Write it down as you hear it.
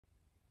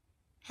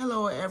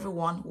Hello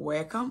everyone,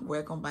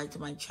 welcome back to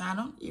my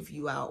channel. If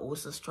you are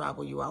also a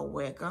subscriber, you are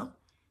welcome.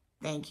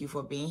 Thank you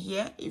for being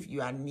here. If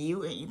you are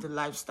new and into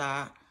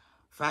lifestyle,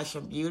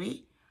 fashion,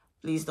 beauty,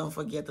 please don't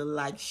forget to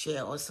like,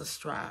 share, or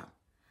subscribe.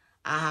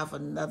 I have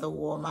another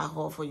warm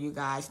haul for you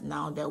guys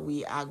now that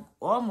we are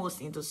almost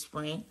into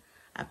spring.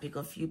 I pick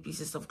a few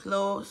pieces of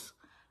clothes,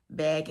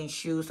 bag, and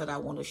shoes that I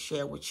want to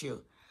share with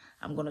you.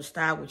 I'm going to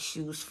start with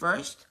shoes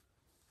first.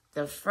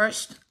 The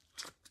first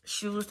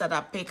shoes that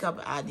I pick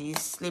up are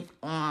these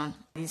slip-on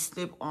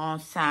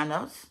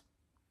sandals.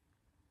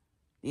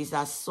 These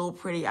are so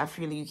pretty. I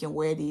feel you can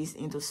wear these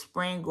into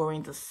spring, going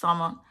into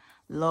summer.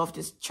 Love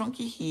this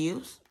chunky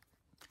heels.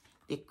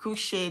 The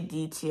crochet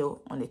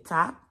detail on the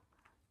top.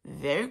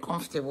 Very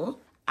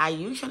comfortable. I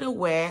usually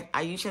wear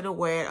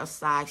a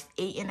size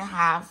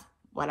 8.5,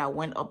 but I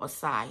went up a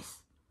size.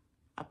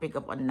 I pick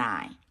up a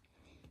 9.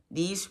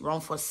 These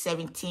run for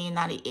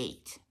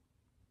 $17.98.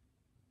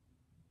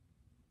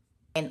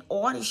 And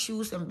all the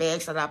shoes and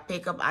bags that I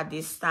pick up, I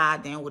did style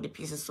them with the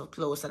pieces of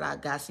clothes that I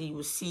got, so you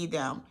will see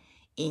them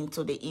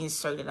into the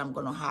insert that I'm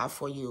going to have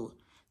for you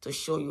to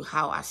show you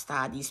how I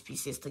style these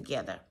pieces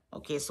together.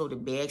 Okay, so the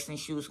bags and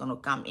shoes going to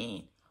come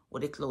in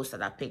with the clothes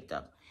that I picked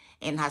up.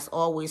 And as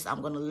always,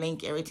 I'm going to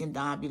link everything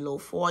down below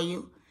for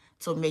you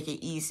to make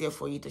it easier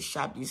for you to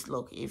shop this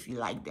look if you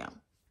like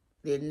them.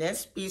 The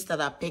next piece that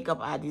I pick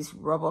up are these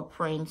rubber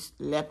print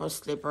leopard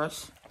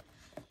slippers.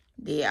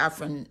 They are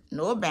from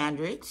No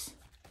Boundaries.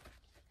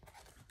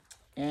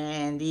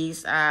 And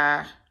these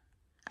are,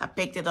 I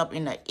picked it up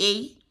in the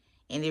A,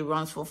 and it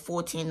runs for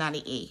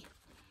 $14.98.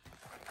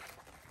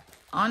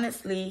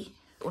 Honestly,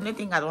 the only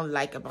thing I don't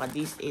like about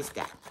this is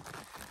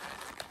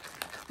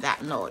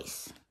that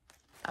noise.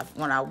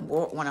 When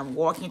I'm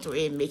walking through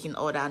it, making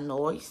all that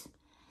noise,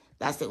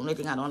 that's the only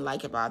thing I don't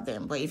like about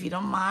them. But if you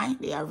don't mind,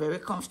 they are very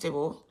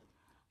comfortable.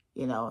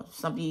 You know,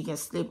 something you can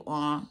slip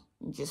on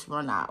and just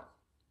run out.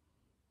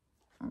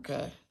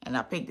 Okay, and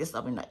I picked this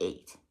up in the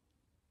 8.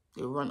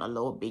 They run a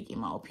little big in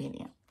my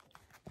opinion.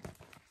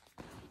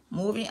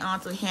 Moving on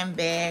to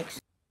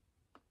handbags.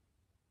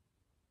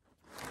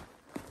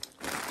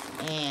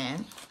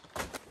 And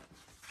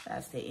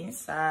that's the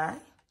inside.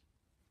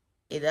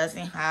 It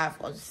doesn't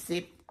have a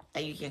zip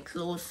that you can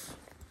close,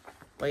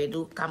 but it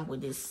do come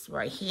with this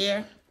right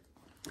here.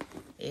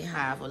 It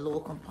have a little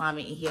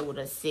compartment in here with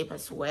a zip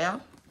as well,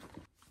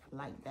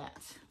 like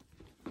that.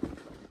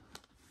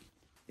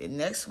 The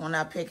next one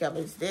I pick up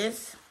is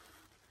this.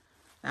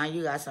 Now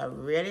you guys, I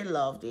really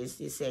love this.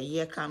 They say,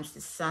 "Here comes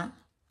the sun."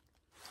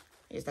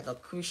 It's like a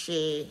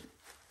crochet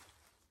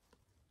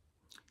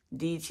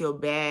detail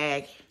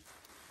bag.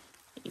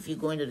 If you're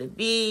going to the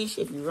beach,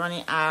 if you're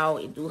running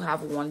out, it do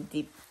have one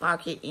deep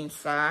pocket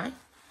inside.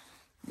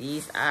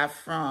 These are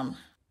from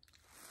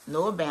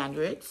No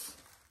Boundaries.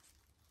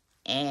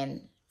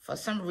 And for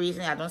some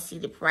reason, I don't see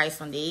the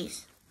price on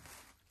these.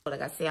 But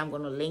like I said, I'm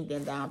going to link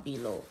them down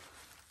below.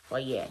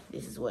 But yeah,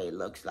 this is what it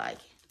looks like.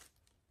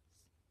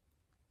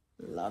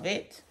 Love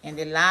it. And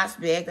the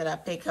last bag that I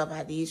pick up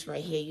are these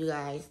right here, you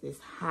guys. This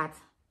hot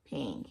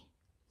pink.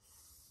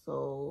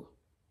 So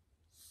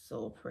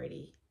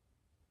pretty.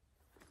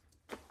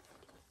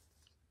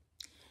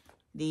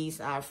 These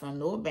are from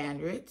No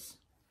Boundaries.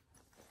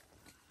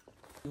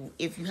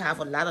 If you have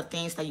a lot of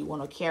things that you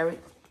want to carry,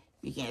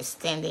 you can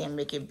extend it and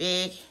make it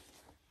big,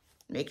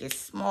 make it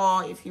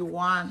small if you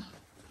want.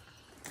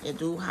 They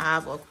do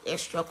have an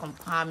extra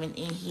compartment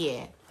in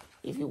here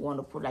if you want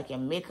to put like your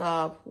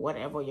makeup,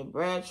 whatever, your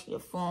brush, your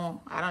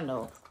phone, I don't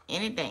know,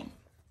 anything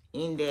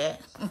in there.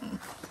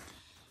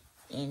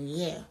 And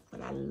yeah, but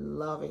I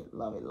love it,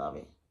 love it, love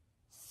it.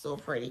 So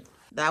pretty.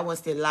 That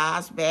was the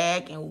last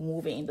bag, and we'll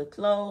move it into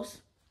clothes.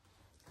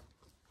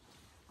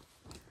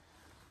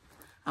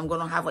 I'm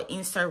going to have an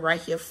insert right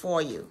here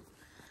for you.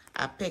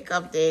 I pick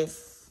up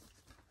this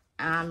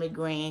army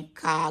green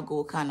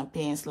cargo kind of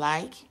pants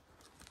like.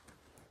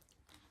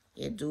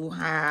 It do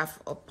have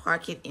a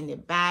pocket in the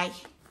back.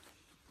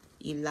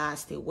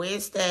 Elastic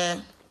waist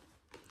there.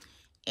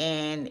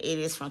 And it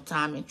is from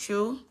Time and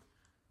True.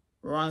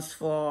 Runs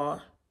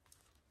for,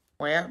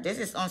 well, this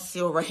is on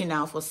sale right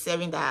now for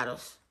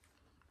 $7.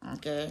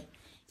 Okay.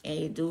 And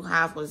you do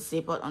have a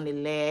zipper on the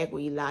leg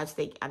with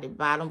elastic at the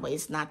bottom, but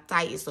it's not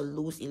tight. It's a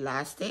loose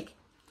elastic.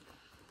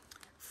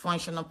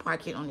 Functional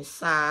pocket on the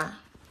side.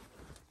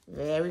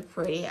 Very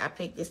pretty. I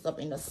picked this up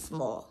in the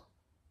small.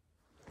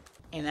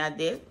 And I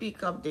did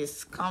pick up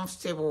this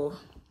comfortable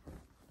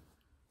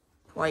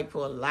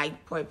purple,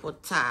 light purple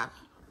top.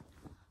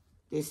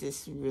 This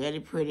is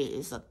really pretty.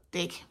 It's a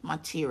thick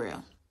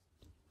material,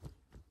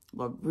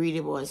 but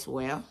breathable as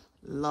well.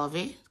 Love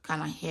it.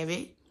 Kind of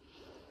heavy.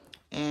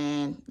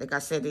 And like I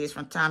said, this is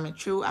from Time and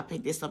True. I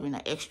picked this up in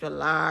an extra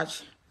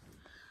large.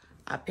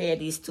 I paired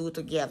these two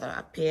together.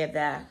 I paired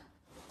that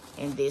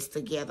and this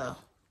together.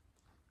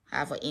 I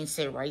have an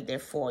insert right there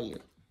for you.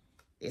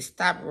 This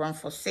top run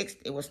for $6.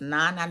 It was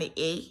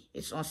 $9.98.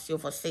 It's on sale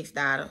for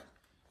 $6.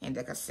 And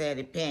like I said,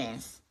 the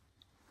pants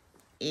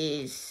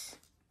is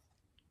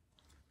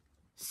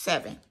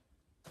 $7.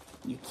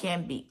 You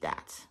can't beat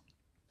that.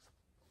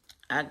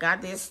 I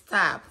got this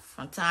top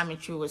from Tommy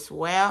True as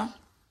well.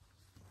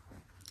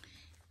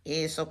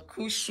 It's a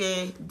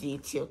crochet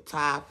detail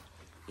top.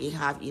 It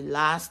has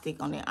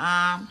elastic on the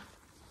arm.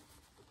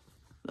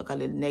 Look at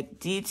the neck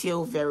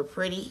detail, very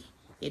pretty.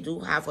 They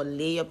do have a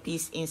layer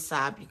piece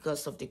inside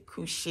because of the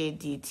crochet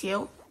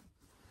detail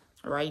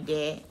right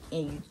there.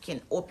 And you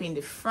can open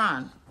the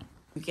front.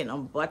 You can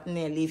unbutton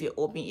it and leave it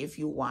open if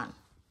you want.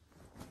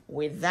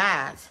 With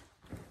that,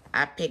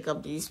 I pick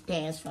up these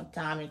pants from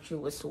Tommy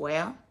True as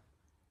well.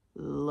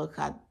 Look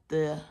at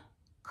the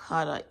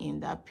cutter in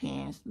that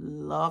pants.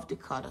 Love the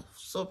cutter,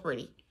 so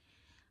pretty.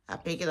 I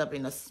pick it up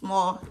in a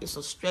small. It's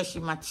a stretchy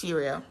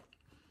material.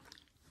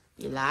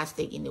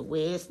 Elastic in the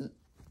waist.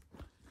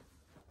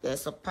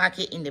 There's a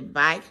pocket in the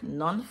back,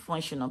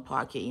 non-functional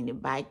pocket in the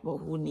back, but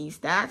who needs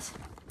that?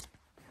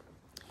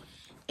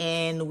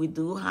 And we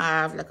do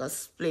have like a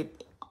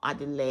split at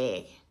the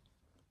leg.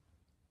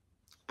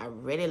 I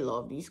really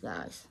love these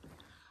guys.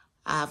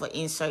 I have an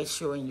insert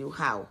showing you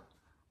how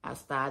I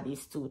style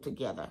these two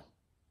together.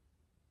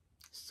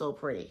 So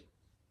pretty.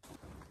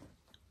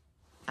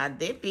 I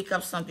did pick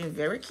up something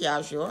very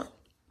casual.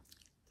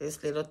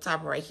 This little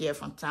top right here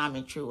from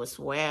Tommy True as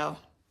well.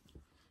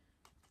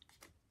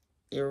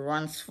 It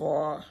runs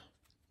for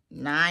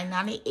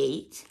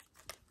 $9.98.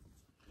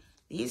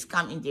 These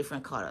come in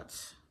different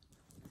colors.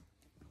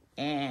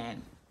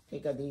 And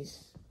pick up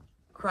these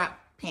crop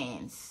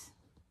pants.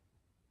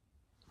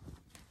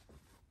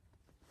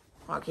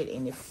 Pocket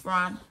in the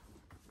front.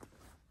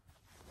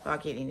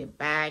 Pocket in the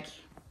back.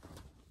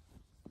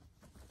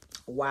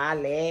 Wide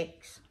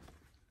legs.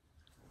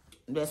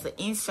 There's an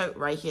insert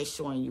right here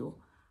showing you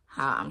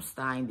how I'm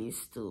styling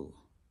these two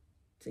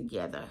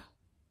together.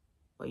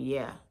 But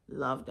yeah,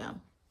 love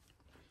them.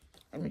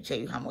 Let me tell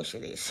you how much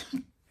it is.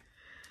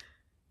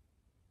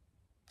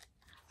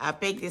 I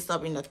picked this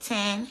up in a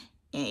 10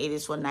 and it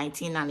is for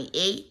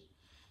 $19.98.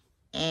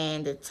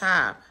 And the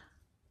top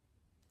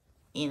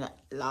in a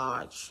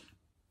large.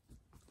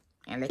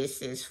 And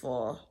this is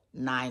for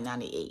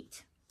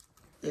 $9.98.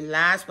 The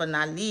last but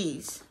not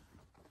least,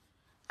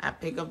 I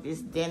pick up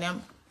this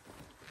denim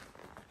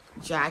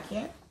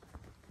jacket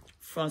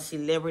from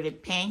Celebrity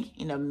Pink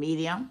in a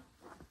medium.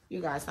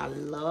 You guys, I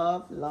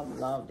love, love,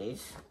 love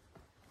this.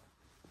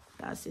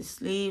 That's the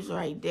sleeves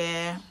right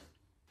there.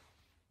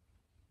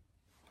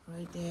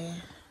 Right there.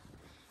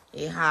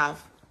 It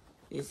have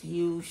this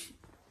huge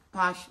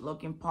posh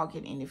looking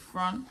pocket in the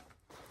front.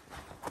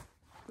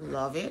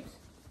 Love it.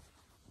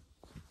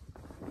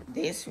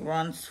 This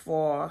runs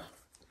for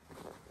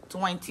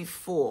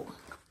 $24.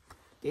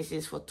 This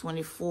is for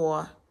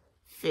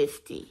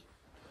 $24.50.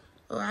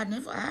 Oh, I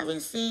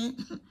haven't seen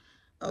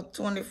a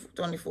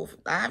 24.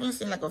 I haven't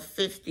seen like a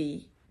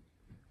 50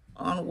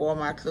 on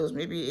Walmart clothes.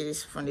 Maybe it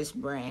is from this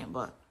brand,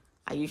 but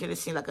I usually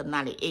see like a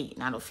 98,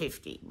 not a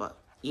 50. But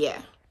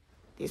yeah,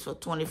 this for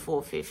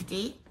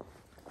 $24.50.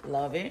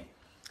 Love it.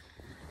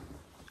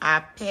 I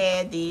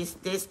paired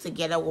this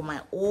together with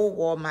my old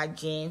Walmart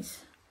jeans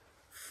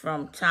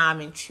from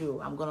Tommy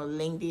True. I'm gonna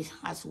link this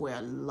as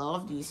well.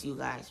 Love these, you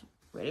guys.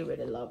 Really,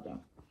 really love them.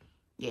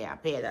 Yeah, I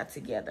paired that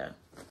together.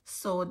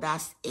 So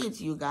that's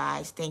it, you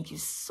guys. Thank you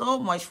so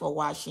much for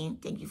watching.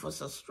 Thank you for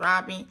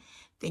subscribing.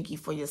 Thank you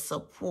for your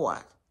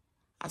support.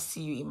 I'll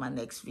see you in my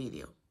next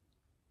video.